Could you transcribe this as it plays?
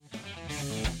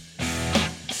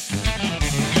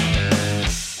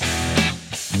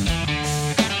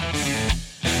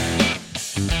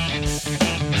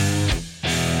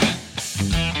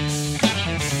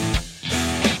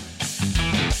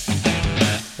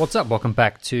What's up? Welcome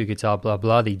back to Guitar Blah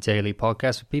Blah, the daily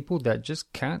podcast for people that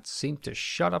just can't seem to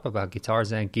shut up about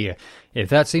guitars and gear. If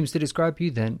that seems to describe you,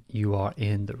 then you are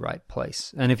in the right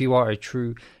place. And if you are a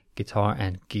true guitar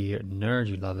and gear nerd,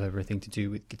 you love everything to do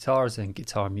with guitars and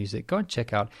guitar music, go and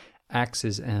check out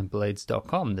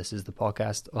axesandblades.com. This is the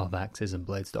podcast of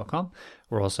axesandblades.com.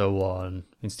 We're also on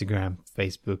Instagram,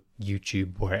 Facebook,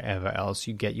 YouTube, wherever else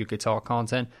you get your guitar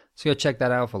content. So go check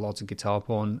that out for lots of guitar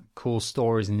porn, cool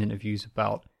stories and interviews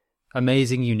about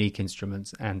amazing, unique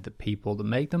instruments and the people that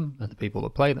make them and the people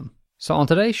that play them. So on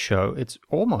today's show, it's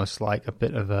almost like a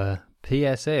bit of a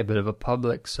PSA, a bit of a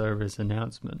public service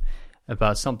announcement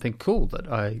about something cool that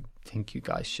I think you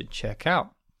guys should check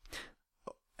out.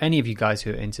 Any of you guys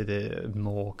who are into the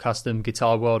more custom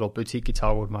guitar world or boutique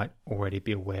guitar world might already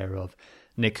be aware of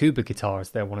Nick Huber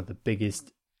guitars. They're one of the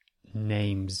biggest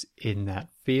names in that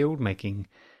field, making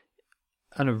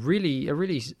a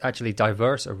really actually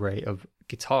diverse array of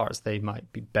guitars. They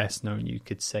might be best known, you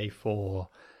could say, for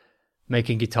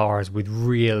making guitars with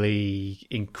really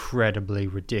incredibly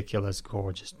ridiculous,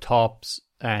 gorgeous tops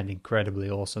and incredibly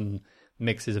awesome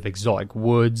mixes of exotic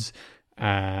woods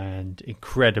and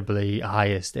incredibly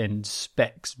highest end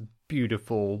specs,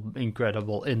 beautiful,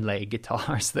 incredible inlay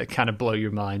guitars that kind of blow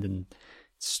your mind and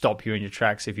stop you in your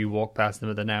tracks if you walk past them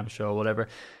at the NAMM show or whatever.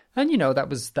 And you know,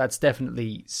 that's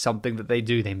definitely something that they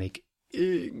do. They make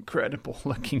incredible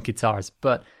looking guitars.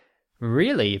 But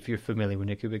really, if you're familiar with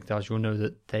Nick Huber guitars, you'll know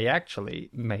that they actually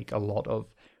make a lot of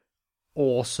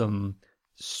awesome,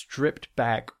 stripped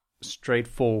back,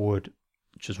 straightforward,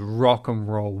 just rock and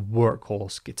roll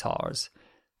workhorse guitars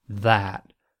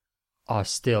that are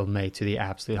still made to the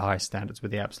absolute highest standards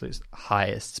with the absolute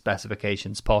highest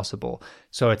specifications possible.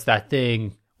 So it's that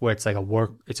thing where it's like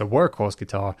it's a workhorse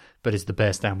guitar, but it's the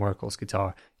best damn workhorse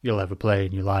guitar you'll ever play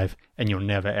in your life, and you'll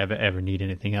never ever ever need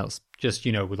anything else. Just,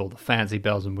 you know, with all the fancy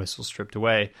bells and whistles stripped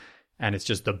away, and it's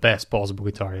just the best possible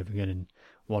guitar you're ever going to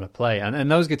want to play. And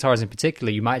those guitars in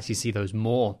particular, you might actually see those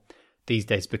more these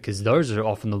days, because those are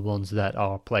often the ones that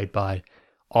are played by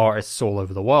artists all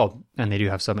over the world, and they do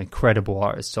have some incredible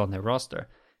artists on their roster.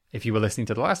 If you were listening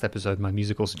to the last episode, my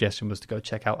musical suggestion was to go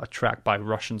check out a track by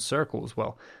Russian Circles.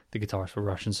 Well, the guitarist for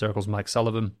Russian Circles, Mike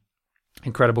Sullivan,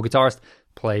 incredible guitarist,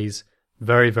 plays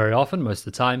very, very often, most of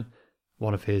the time,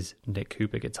 one of his Nick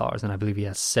Huber guitars, and I believe he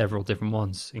has several different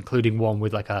ones, including one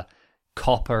with like a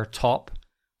copper top.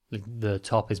 The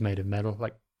top is made of metal,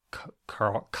 like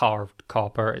carved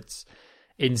copper. It's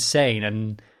insane,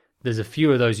 and there's a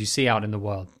few of those you see out in the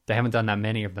world. They haven't done that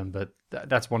many of them, but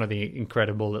that's one of the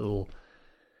incredible little,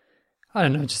 I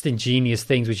don't know, just ingenious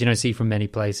things which you don't see from many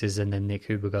places, and then Nick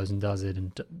Huber goes and does it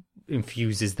and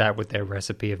infuses that with their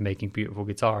recipe of making beautiful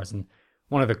guitars. And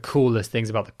one of the coolest things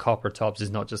about the copper tops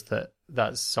is not just that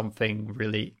that's something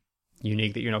really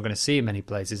unique that you're not going to see in many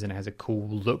places and it has a cool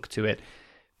look to it,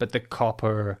 but the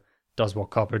copper does what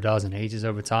copper does and ages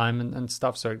over time and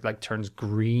stuff, so it like turns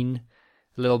green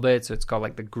a little bit, so it's got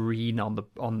like the green on the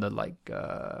like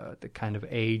the kind of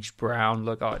aged brown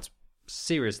look. Oh, it's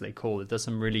seriously cool. It does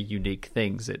some really unique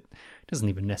things. It doesn't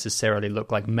even necessarily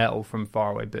look like metal from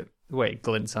far away, but the way it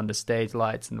glints under stage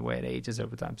lights and the way it ages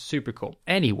over time, super cool.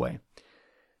 Anyway,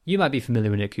 you might be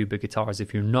familiar with Nick Huber guitars.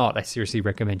 If you're not, I seriously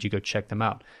recommend you go check them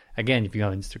out. Again, if you go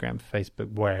on Instagram,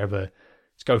 Facebook, wherever,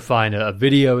 just go find a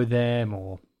video of them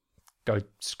or go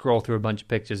scroll through a bunch of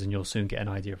pictures and you'll soon get an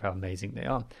idea of how amazing they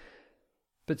are.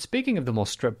 But speaking of the more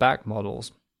stripped back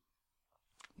models,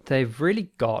 they've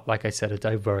really got, like I said, a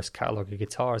diverse catalog of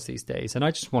guitars these days. And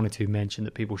I just wanted to mention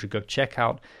that people should go check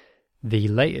out the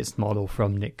latest model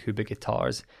from Nick Huber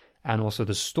guitars and also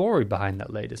the story behind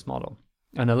that latest model.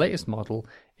 And the latest model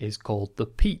is called the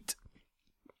Pete.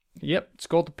 Yep, it's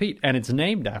called the Pete, and it's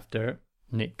named after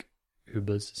Nick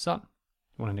Huber's son.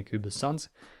 One of Nick Huber's sons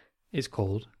is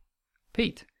called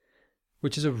Pete,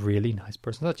 which is a really nice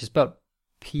person. That's just spelled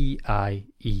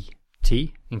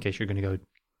P-I-E-T, in case you're going to go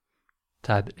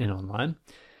type it in online.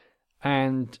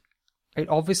 And it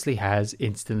obviously has,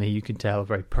 instantly, you can tell, a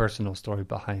very personal story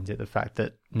behind it. The fact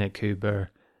that Nick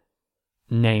Huber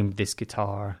named this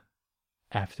guitar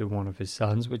after one of his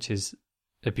sons, which is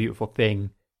a beautiful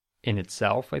thing in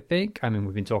itself, I think. I mean,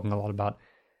 we've been talking a lot about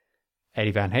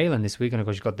Eddie Van Halen this week, and of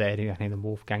course you've got the Eddie Van Halen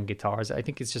Wolfgang guitars. I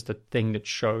think it's just a thing that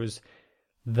shows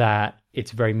that it's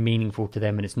very meaningful to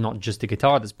them, and it's not just a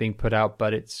guitar that's being put out,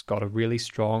 but it's got a really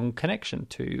strong connection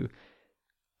to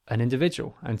an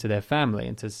individual and to their family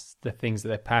and to the things that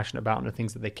they're passionate about and the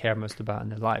things that they care most about in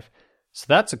their life. So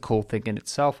that's a cool thing in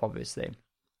itself, obviously.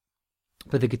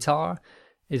 But the guitar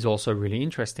is also really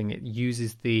interesting. It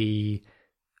uses the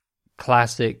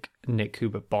classic Nick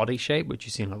Huber body shape, which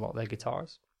you see in a lot of their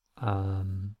guitars.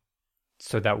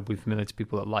 So that will be familiar to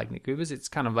people that like Nick Huber's. It's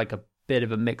kind of like a bit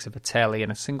of a mix of a telly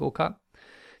and a single cut.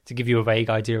 To give you a vague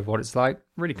idea of what it's like,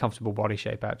 really comfortable body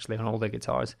shape actually on all the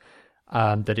guitars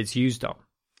that it's used on.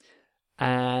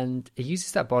 And it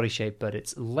uses that body shape, but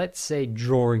it's, let's say,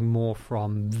 drawing more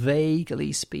from,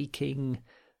 vaguely speaking,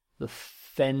 the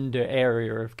Fender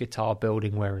area of guitar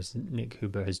building, whereas Nick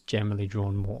Huber has generally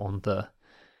drawn more on the,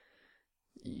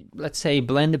 let's say,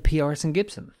 blended PRS and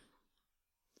Gibson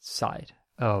side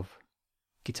of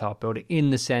guitar building, in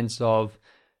the sense of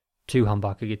two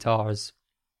humbucker guitars,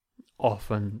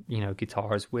 often,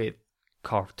 guitars with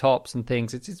carved tops and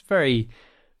things. It's very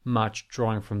much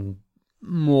drawing from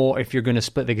more, if you're going to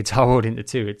split the guitar world into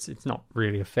two, it's not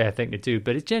really a fair thing to do,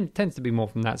 but it tends to be more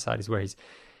from that side, is where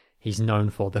he's known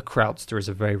for. The Krautster is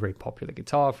a very, very popular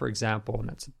guitar, for example, and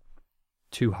that's a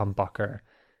two humbucker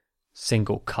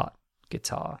single cut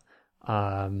guitar.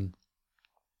 And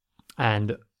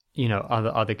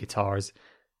other guitars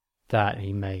that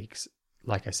he makes,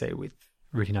 like I say, with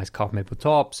really nice carved maple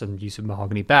tops and use of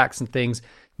mahogany backs and things,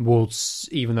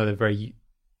 even though they're very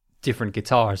different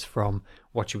guitars from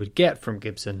what you would get from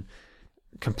Gibson,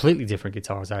 completely different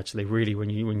guitars actually, really, when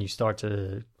you start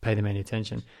to pay them any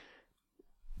attention.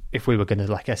 If we were going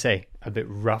to, like I say, a bit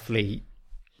roughly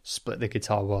split the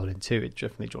guitar world in two, it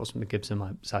definitely draws from the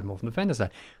Gibson side more from the Fender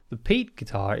side. The Pete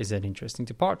guitar is an interesting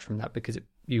departure from that, because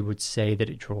you would say that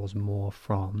it draws more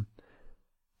from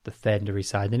the Fender-y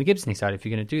side than the Gibson-y side if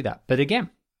you're going to do that. But again,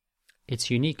 it's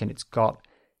unique and it's got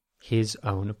his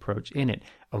own approach in it.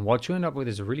 And what you end up with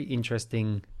is a really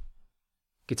interesting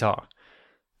guitar.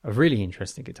 A really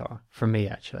interesting guitar, for me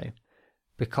actually.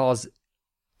 Because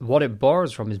what it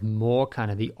borrows from is more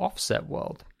kind of the offset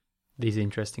world, these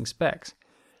interesting specs.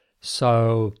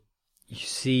 So you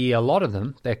see a lot of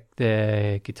them,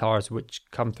 they're guitars which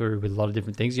come through with a lot of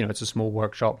different things. It's a small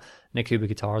workshop. Nick Huber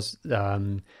guitars,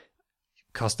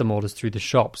 custom orders through the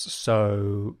shops.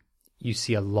 So you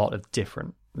see a lot of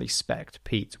differently spec'd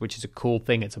Petes, which is a cool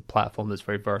thing. It's a platform that's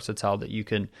very versatile that you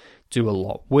can do a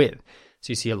lot with.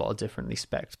 So you see a lot of differently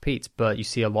spec'd Petes, but you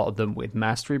see a lot of them with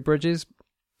mastery bridges.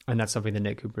 And that's something that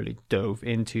Nick really dove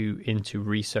into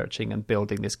researching and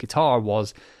building this guitar,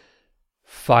 was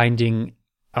finding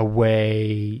a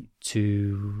way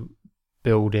to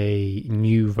build a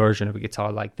new version of a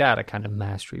guitar like that, a kind of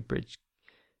mastery bridge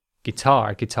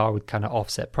guitar with kind of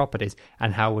offset properties.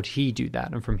 And how would he do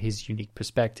that? And from his unique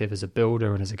perspective as a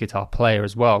builder and as a guitar player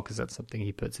as well, because that's something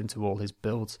he puts into all his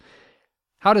builds,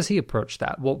 how does he approach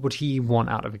that? What would he want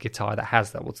out of a guitar that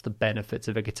has that? What's the benefits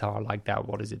of a guitar like that?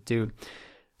 What does it do?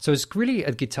 So it's really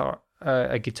a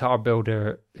guitar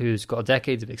builder who's got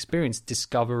decades of experience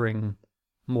discovering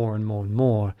more and more and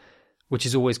more, which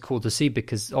is always cool to see,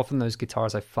 because often those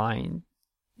guitars I find,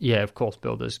 yeah, of course,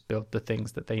 builders build the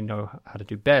things that they know how to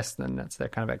do best, and that's their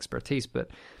kind of expertise. But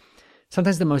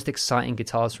sometimes the most exciting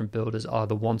guitars from builders are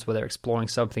the ones where they're exploring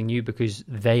something new because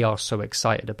they are so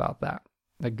excited about that.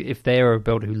 Like if they are a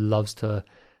builder who loves to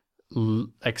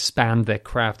expand their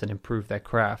craft and improve their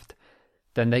craft,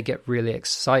 then they get really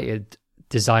excited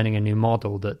designing a new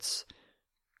model that's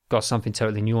got something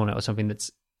totally new on it, or something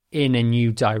that's in a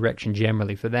new direction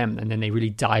generally for them. And then they really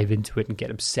dive into it and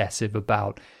get obsessive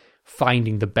about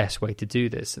finding the best way to do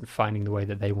this and finding the way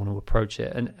that they want to approach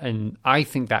it. And I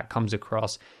think that comes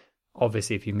across,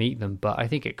 obviously, if you meet them, but I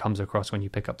think it comes across when you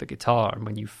pick up the guitar and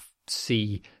when you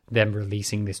see them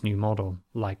releasing this new model,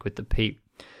 like with the Pete.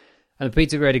 And the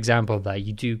Pete's a great example of that.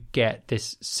 You do get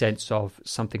this sense of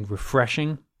something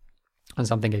refreshing and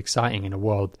something exciting in a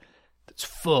world that's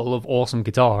full of awesome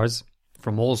guitars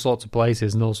from all sorts of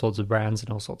places and all sorts of brands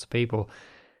and all sorts of people.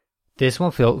 This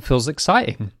one feels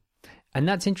exciting. And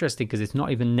that's interesting because it's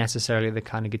not even necessarily the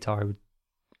kind of guitar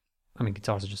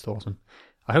guitars are just awesome.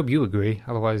 I hope you agree.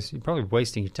 Otherwise, you're probably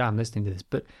wasting your time listening to this.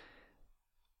 But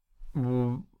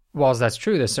whilst that's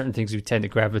true, there's certain things we tend to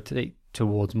gravitate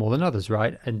towards more than others,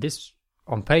 right? And this,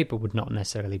 on paper, would not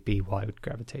necessarily be why I would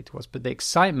gravitate towards. But the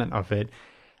excitement of it,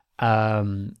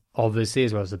 obviously,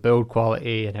 as well as the build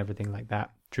quality and everything like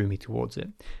that, drew me towards it.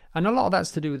 And a lot of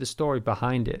that's to do with the story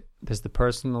behind it. There's the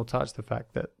personal touch, the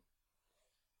fact that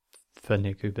for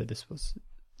Nick Huber, this was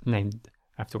named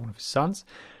after one of his sons.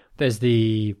 There's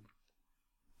the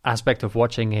aspect of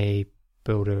watching a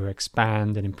builder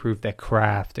expand and improve their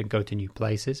craft and go to new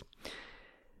places,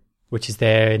 which is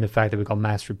there in the fact that we've got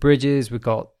mastery bridges, we've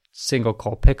got single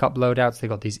coil pickup loadouts, they've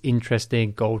got these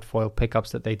interesting gold foil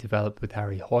pickups that they developed with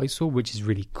Harry Heusel, which is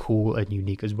really cool and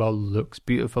unique as well, looks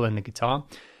beautiful in the guitar.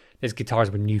 There's guitars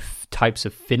with new types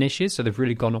of finishes, so they've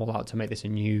really gone all out to make this a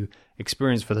new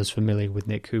experience for those familiar with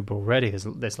Nick Huber already.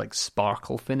 There's like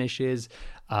sparkle finishes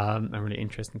and really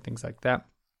interesting things like that.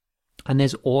 And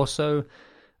there's also,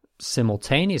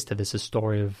 simultaneous to this, a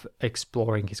story of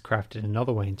exploring his craft in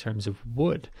another way in terms of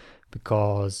wood,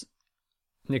 because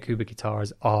Nick Huber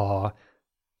guitars are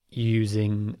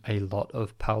using a lot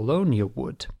of paulownia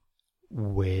wood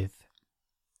with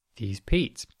these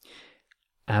Peats.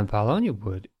 And paulownia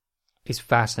wood is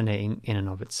fascinating in and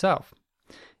of itself.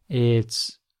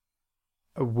 It's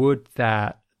a wood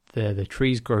that the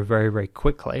trees grow very, very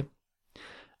quickly,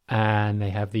 and they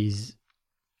have these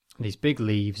big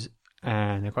leaves,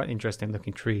 and they're quite interesting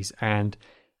looking trees. And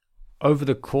over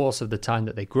the course of the time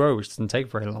that they grow, which doesn't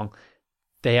take very long,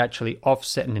 they actually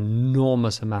offset an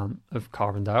enormous amount of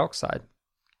carbon dioxide.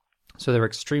 So they're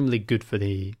extremely good for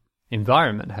the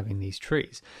environment, having these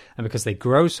trees. And because they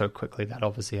grow so quickly, that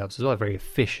obviously helps as well. Very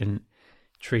efficient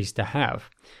trees to have.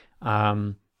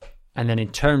 And then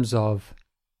in terms of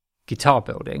guitar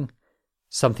building,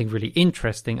 something really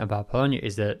interesting about paulownia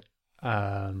is that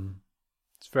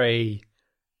it's very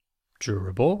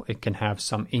durable. It can have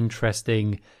some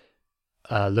interesting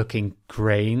looking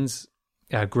grain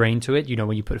to it. You know,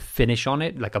 when you put a finish on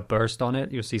it, like a burst on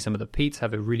it, you'll see some of the Peats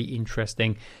have a really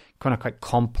interesting, kind of quite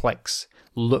complex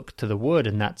look to the wood,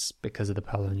 and that's because of the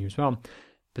paulownia as well.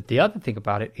 But the other thing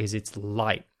about it is it's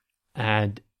light.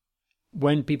 And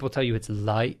when people tell you it's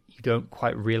light, you don't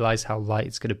quite realize how light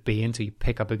it's going to be until you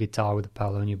pick up a guitar with a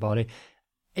paulownia body.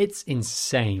 It's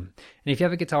insane. And if you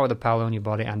have a guitar with a paulownia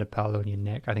body and a paulownia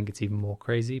neck, I think it's even more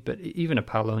crazy. But even a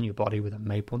paulownia body with a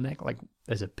maple neck, like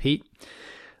there's a Peat,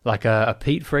 like a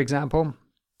Peat, for example,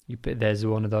 there's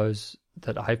one of those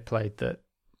that I've played that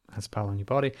has a paulownia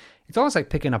body. It's almost like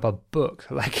picking up a book.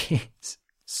 Like, it's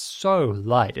so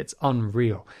light. It's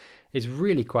unreal. It's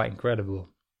really quite incredible.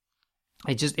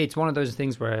 It's one of those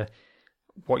things where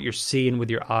what you're seeing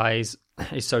with your eyes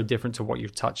is so different to what you're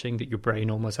touching that your brain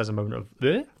almost has a moment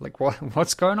of, like,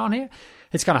 what's going on here?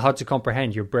 It's kind of hard to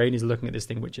comprehend. Your brain is looking at this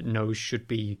thing which it knows should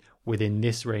be within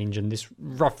this range and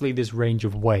roughly this range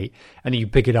of weight, and then you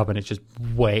pick it up and it's just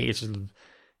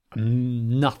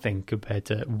nothing compared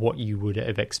to what you would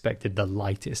have expected the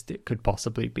lightest it could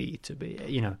possibly be to be,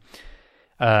 you know.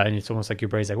 And it's almost like your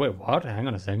brain's like, wait, what? Hang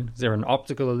on a second. Is there an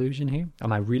optical illusion here?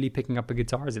 Am I really picking up a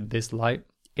guitar? Is it this light?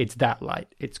 It's that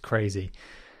light. It's crazy.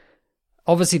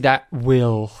 Obviously, that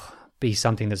will be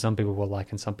something that some people will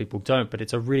like and some people don't, but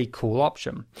it's a really cool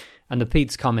option. And the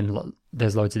Peats come in,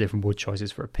 there's loads of different wood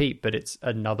choices for a Peat, but it's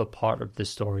another part of the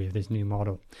story of this new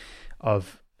model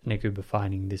of Nick Huber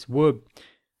finding this wood,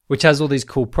 which has all these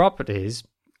cool properties,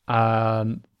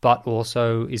 but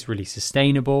also is really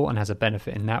sustainable and has a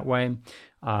benefit in that way.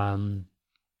 And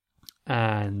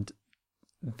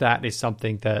that is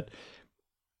something that,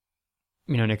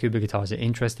 you know, Nick Huber guitars are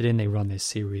interested in. They run this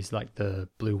series like the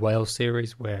Blue Whale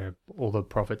series, where all the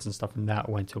profits and stuff from that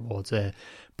went towards a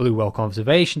blue whale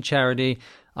conservation charity.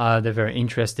 They're very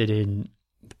interested in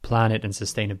the planet and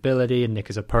sustainability, and Nick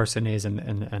as a person is,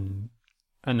 and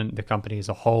the company as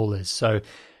a whole is. So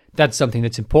that's something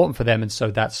that's important for them, and so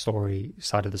that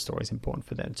side of the story is important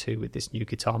for them too with this new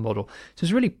guitar model. So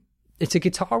it's a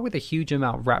guitar with a huge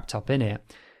amount wrapped up in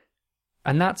it,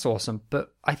 and that's awesome.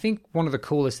 But I think one of the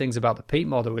coolest things about the Peat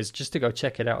model is just to go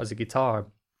check it out as a guitar.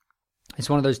 It's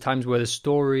one of those times where the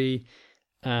story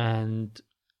and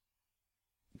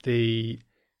the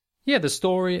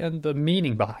story and the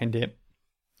meaning behind it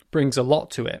brings a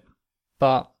lot to it.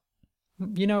 But,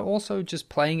 you know, also just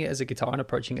playing it as a guitar and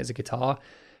approaching it as a guitar,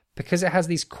 because it has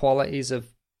these qualities of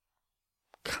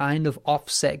kind of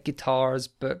offset guitars,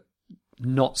 but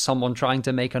not someone trying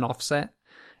to make an offset.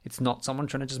 It's not someone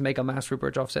trying to just make a mastery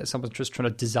bridge offset. Someone's just trying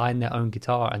to design their own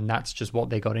guitar, and that's just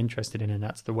what they got interested in, and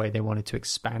that's the way they wanted to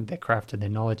expand their craft and their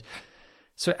knowledge.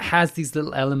 So it has these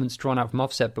little elements drawn out from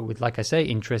offset, but with, like I say,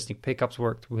 interesting pickups.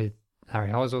 Worked with Harry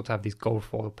Hosel to have these gold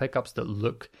foil pickups that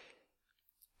look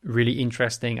really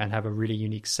interesting and have a really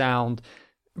unique sound,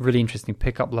 really interesting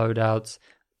pickup loadouts,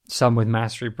 some with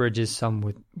mastery bridges, some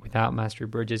without mastery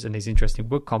bridges, and these interesting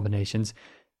wood combinations.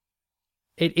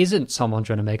 It isn't someone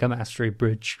trying to make a mastery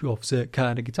bridge offset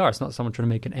kind of guitar. It's not someone trying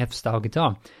to make an F-style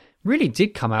guitar. It really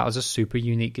did come out as a super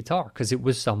unique guitar because it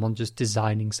was someone just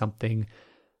designing something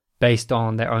based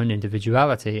on their own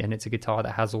individuality, and it's a guitar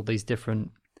that has all these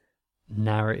different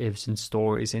narratives and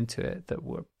stories into it that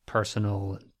were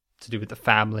personal, to do with the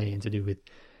family and to do with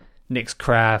Nick's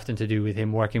craft and to do with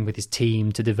him working with his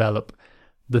team to develop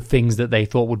the things that they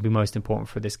thought would be most important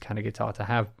for this kind of guitar to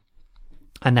have.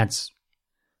 And that's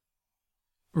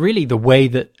really the way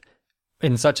that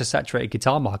in such a saturated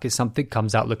guitar market, something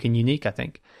comes out looking unique, I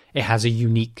think. It has a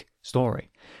unique story.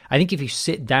 I think if you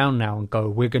sit down now and go,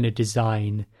 we're going to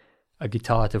design a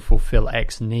guitar to fulfill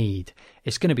X need.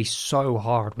 It's going to be so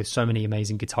hard with so many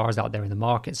amazing guitars out there in the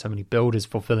market, so many builders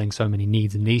fulfilling so many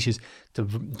needs and niches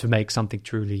to make something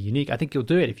truly unique. I think you'll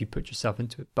do it if you put yourself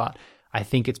into it, but I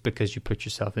think it's because you put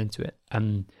yourself into it.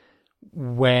 And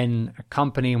when a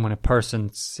company and when a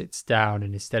person sits down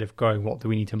and instead of going, what do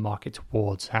we need to market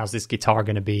towards? How's this guitar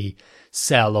going to be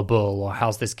sellable? Or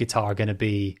how's this guitar going to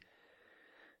be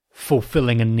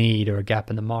fulfilling a need or a gap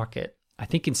in the market? I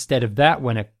think instead of that,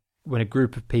 when a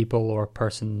group of people or a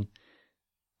person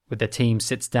with their team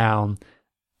sits down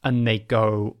and they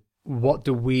go, what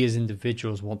do we as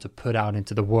individuals want to put out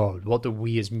into the world? What do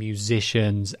we as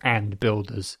musicians and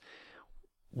builders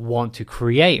want to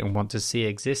create and want to see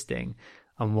existing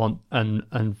and want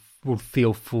and would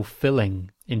feel fulfilling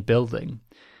in building?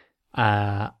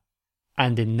 And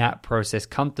in that process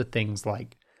come to things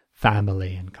like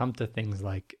family and come to things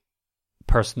like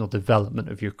personal development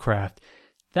of your craft.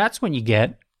 That's when you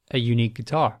get a unique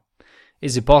guitar.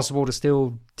 Is it possible to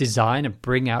still design and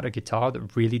bring out a guitar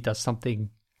that really does something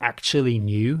actually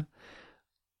new?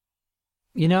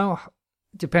 You know,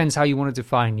 depends how you want to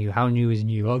define new. How new is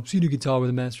new? I've seen a guitar with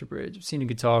a master bridge. I've seen a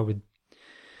guitar with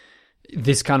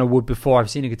this kind of wood before. I've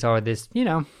seen a guitar with this. You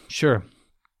know, sure.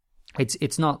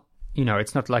 It's not, you know,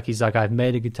 it's not like he's like, I've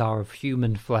made a guitar of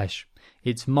human flesh.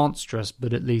 It's monstrous,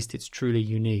 but at least it's truly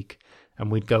unique.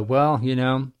 And we'd go, well, you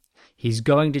know, he's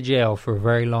going to jail for a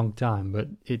very long time, but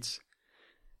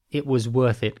it was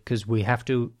worth it because we have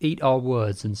to eat our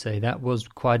words and say that was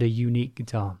quite a unique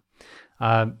guitar.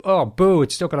 Oh, boo,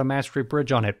 it's still got a mastery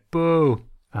bridge on it. Boo.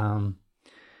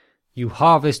 You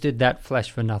harvested that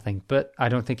flesh for nothing, but I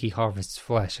don't think he harvests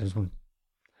flesh.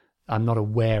 I'm not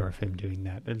aware of him doing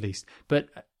that, at least. But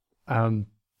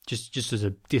just as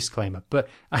a disclaimer, but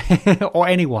or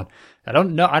anyone. I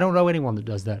don't know anyone that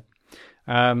does that.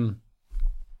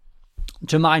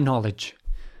 To my knowledge,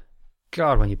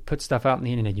 God, when you put stuff out on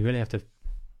the internet, you really have to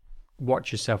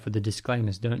watch yourself with the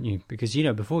disclaimers, don't you? Because, you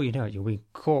know, before you know it, you'll be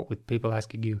caught with people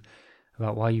asking you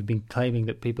about why you've been claiming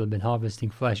that people have been harvesting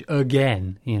flesh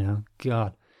again. You know,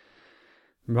 God,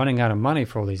 I'm running out of money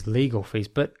for all these legal fees.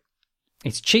 But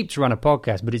it's cheap to run a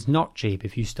podcast, but it's not cheap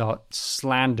if you start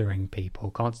slandering people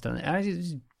constantly.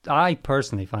 I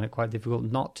personally find it quite difficult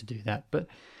not to do that. But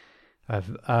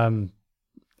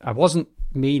I wasn't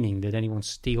meaning that anyone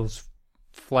steals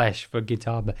flesh for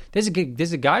guitar, but there's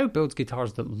a guy who builds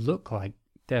guitars that look like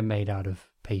they're made out of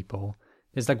people.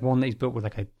 There's like one that he's built with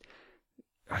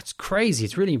it's crazy.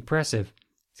 It's really impressive.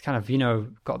 It's kind of, you know,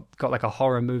 got like a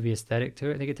horror movie aesthetic to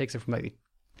it. I think it takes it from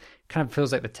kind of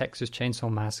feels like the Texas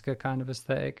Chainsaw Massacre kind of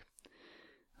aesthetic.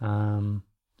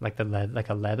 Like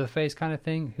a Leatherface kind of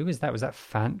thing. Who is that? Was that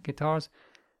Fant Guitars?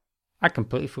 I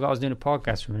completely forgot I was doing a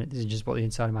podcast for a minute. This is just what the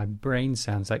inside of my brain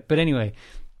sounds like. But anyway,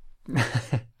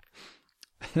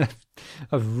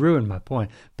 I've ruined my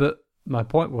point. But my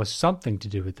point was something to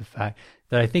do with the fact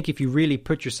that I think if you really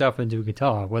put yourself into a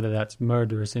guitar, whether that's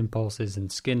murderous impulses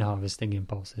and skin harvesting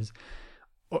impulses,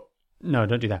 no,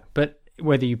 don't do that. But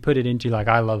whether you put it into like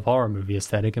I love horror movie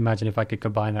aesthetic, imagine if I could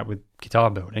combine that with guitar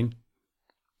building.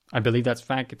 I believe that's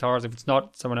Fant Guitars. If it's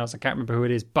not, someone else, I can't remember who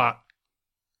it is, but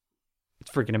it's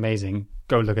freaking amazing.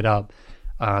 Go look it up.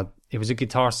 It was a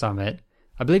guitar summit.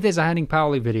 I believe there's a Henning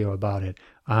Pauli video about it.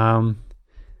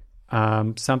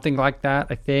 Something like that,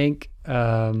 I think.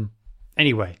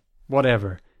 Anyway,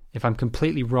 whatever. If I'm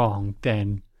completely wrong,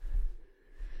 then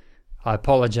I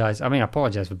apologize. I mean, I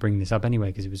apologize for bringing this up anyway,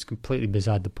 because it was completely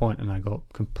beside the point and I got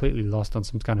completely lost on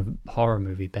some kind of horror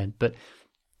movie bent. But,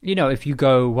 you know, if you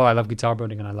go, well, I love guitar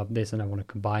building and I love this and I want to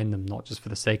combine them, not just for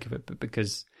the sake of it, but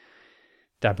because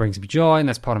that brings me joy and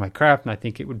that's part of my craft and I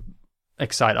think it would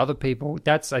excite other people.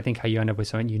 That's, I think, how you end up with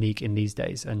something unique in these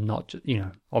days and not just, you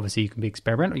know, obviously you can be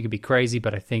experimental, you can be crazy,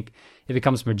 but I think if it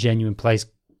comes from a genuine place,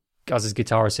 us as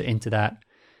guitarists are into that.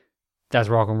 That's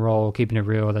rock and roll, keeping it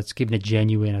real, that's keeping it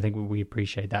genuine. I think we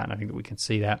appreciate that and I think that we can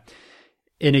see that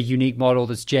in a unique model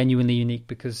that's genuinely unique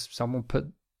because someone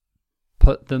put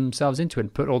themselves into it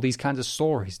and put all these kinds of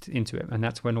stories into it. And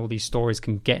that's when all these stories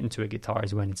can get into a guitar,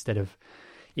 is when instead of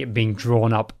it being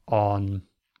drawn up on,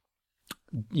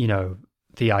 you know,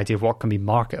 the idea of what can be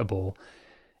marketable,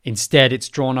 instead it's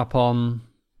drawn up on,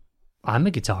 I'm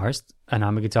a guitarist and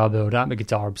I'm a guitar builder, I'm a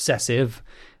guitar obsessive,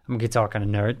 I'm a guitar kind of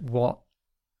nerd. What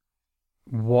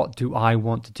do I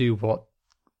want to do? What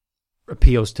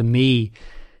appeals to me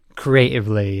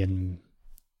creatively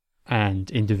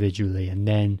and individually? And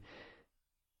then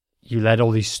you let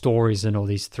all these stories and all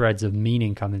these threads of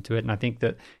meaning come into it. And I think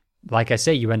that, like I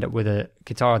say, you end up with a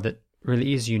guitar that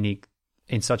really is unique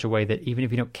in such a way that even if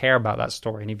you don't care about that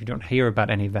story and if you don't hear about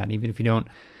any of that, even if you don't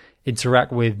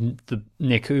interact with the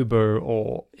Nick Huber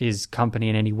or his company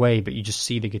in any way, but you just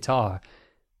see the guitar.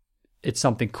 It's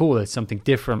something cool. It's something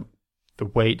different. The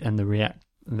weight and the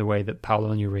way that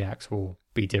Paulownia reacts will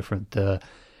be different. The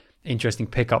interesting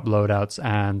pickup loadouts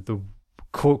and the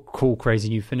cool, crazy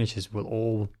new finishes will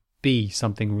all be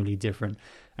something really different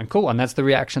and cool. And that's the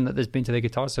reaction that there's been to the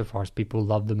guitars so far. Is people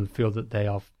love them and feel that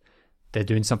they're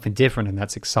doing something different, and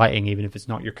that's exciting. Even if it's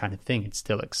not your kind of thing, it's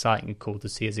still exciting and cool to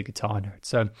see as a guitar nerd.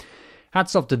 So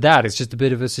hats off to that. It's just a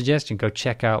bit of a suggestion. Go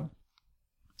check out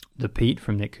the Pete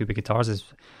from Nick Huber Guitars. There's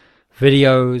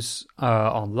videos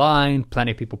online,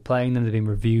 plenty of people playing them. They've been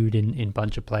reviewed in a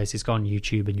bunch of places. Go on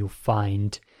YouTube and you'll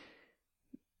find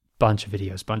a bunch of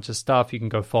videos, bunch of stuff. You can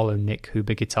go follow Nick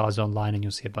Huber Guitars online and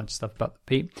you'll see a bunch of stuff about the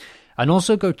Pete. And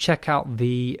also go check out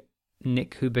the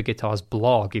Nick Huber Guitars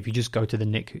blog. If you just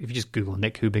Google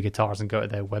Nick Huber Guitars and go to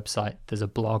their website, there's a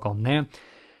blog on there.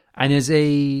 And there's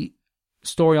a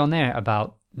story on there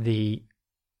about the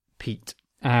Pete.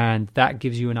 And that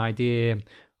gives you an idea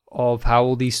of how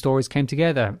all these stories came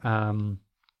together. And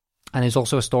there's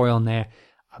also a story on there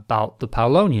about the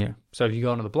Paulownia. So if you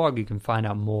go onto the blog, you can find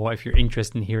out more if you're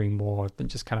interested in hearing more than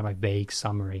just kind of my vague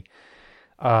summary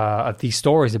of these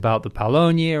stories about the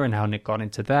Paulownia and how Nick got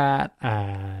into that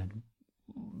and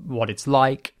what it's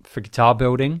like for guitar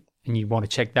building. And you want to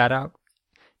check that out.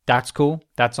 That's cool.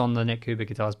 That's on the Nick Huber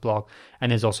Guitars blog.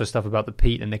 And there's also stuff about the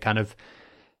Pete and the kind of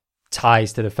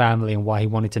ties to the family and why he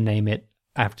wanted to name it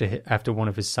after one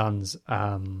of his sons,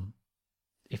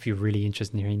 if you're really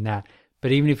interested in hearing that.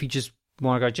 But even if you just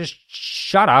want to go, just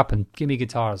shut up and give me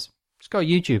guitars, just go to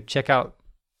YouTube, check out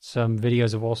some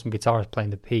videos of awesome guitarists playing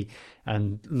the Pete,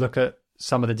 and look at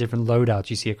some of the different loadouts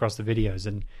you see across the videos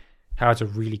and how it's a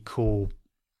really cool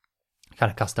kind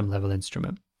of custom level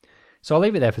instrument. So I'll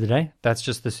leave it there for today. That's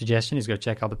just the suggestion, is go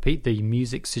check out the Pete. The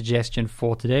music suggestion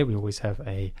for today, we always have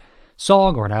a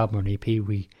song or an album or an EP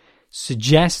we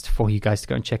suggest for you guys to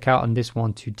go and check out. And this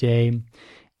one today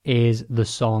is the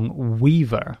song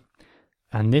Weaver.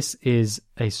 And this is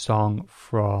a song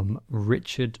from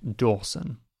Richard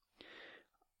Dawson.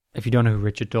 If you don't know who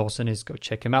Richard Dawson is, go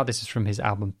check him out. This is from his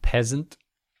album Peasant.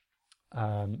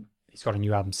 He's got a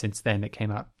new album since then that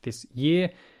came out this year.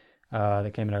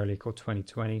 That came out early, called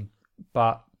 2020.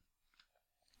 But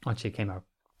actually it came out,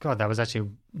 God, that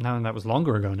was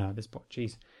longer ago now at this point.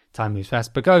 Jeez, time moves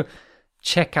fast. But go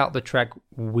check out the track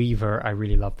Weaver. I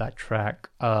really love that track.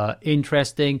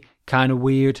 Interesting, kind of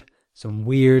weird, some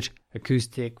weird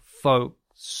acoustic folk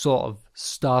sort of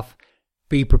stuff.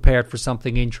 Be prepared for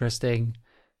something interesting.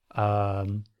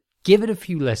 Give it a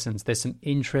few listens. There's some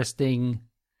interesting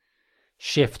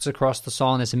shifts across the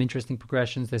song. There's some interesting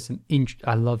progressions.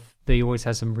 I love that he always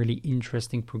has some really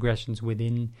interesting progressions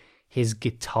within his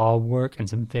guitar work and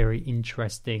some very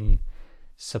interesting,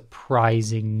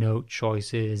 surprising note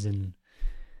choices and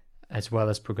as well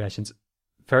as progressions.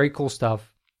 Very cool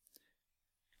stuff.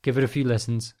 Give it a few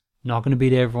listens. Not going to be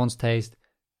to everyone's taste.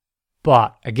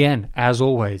 But again, as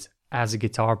always, as a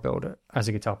guitar player,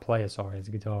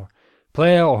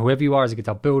 or whoever you are, as a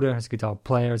guitar builder, as a guitar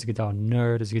player, as a guitar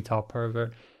nerd, as a guitar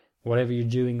pervert, whatever you're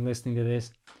doing listening to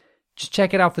this, just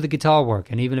check it out for the guitar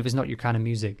work. And even if it's not your kind of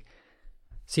music,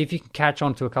 see if you can catch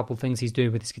on to a couple things he's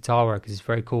doing with his guitar work, because it's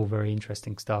very cool, very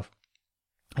interesting stuff,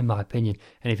 in my opinion.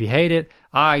 And if you hate it,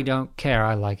 I don't care.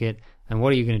 I like it. And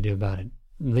what are you going to do about it?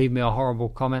 Leave me a horrible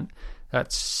comment?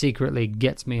 That secretly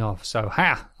gets me off. So,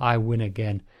 I win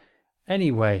again.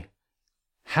 Anyway,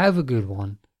 have a good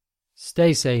one.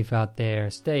 Stay safe out there.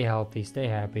 Stay healthy. Stay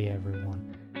happy,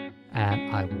 everyone.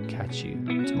 And I will catch you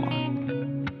tomorrow.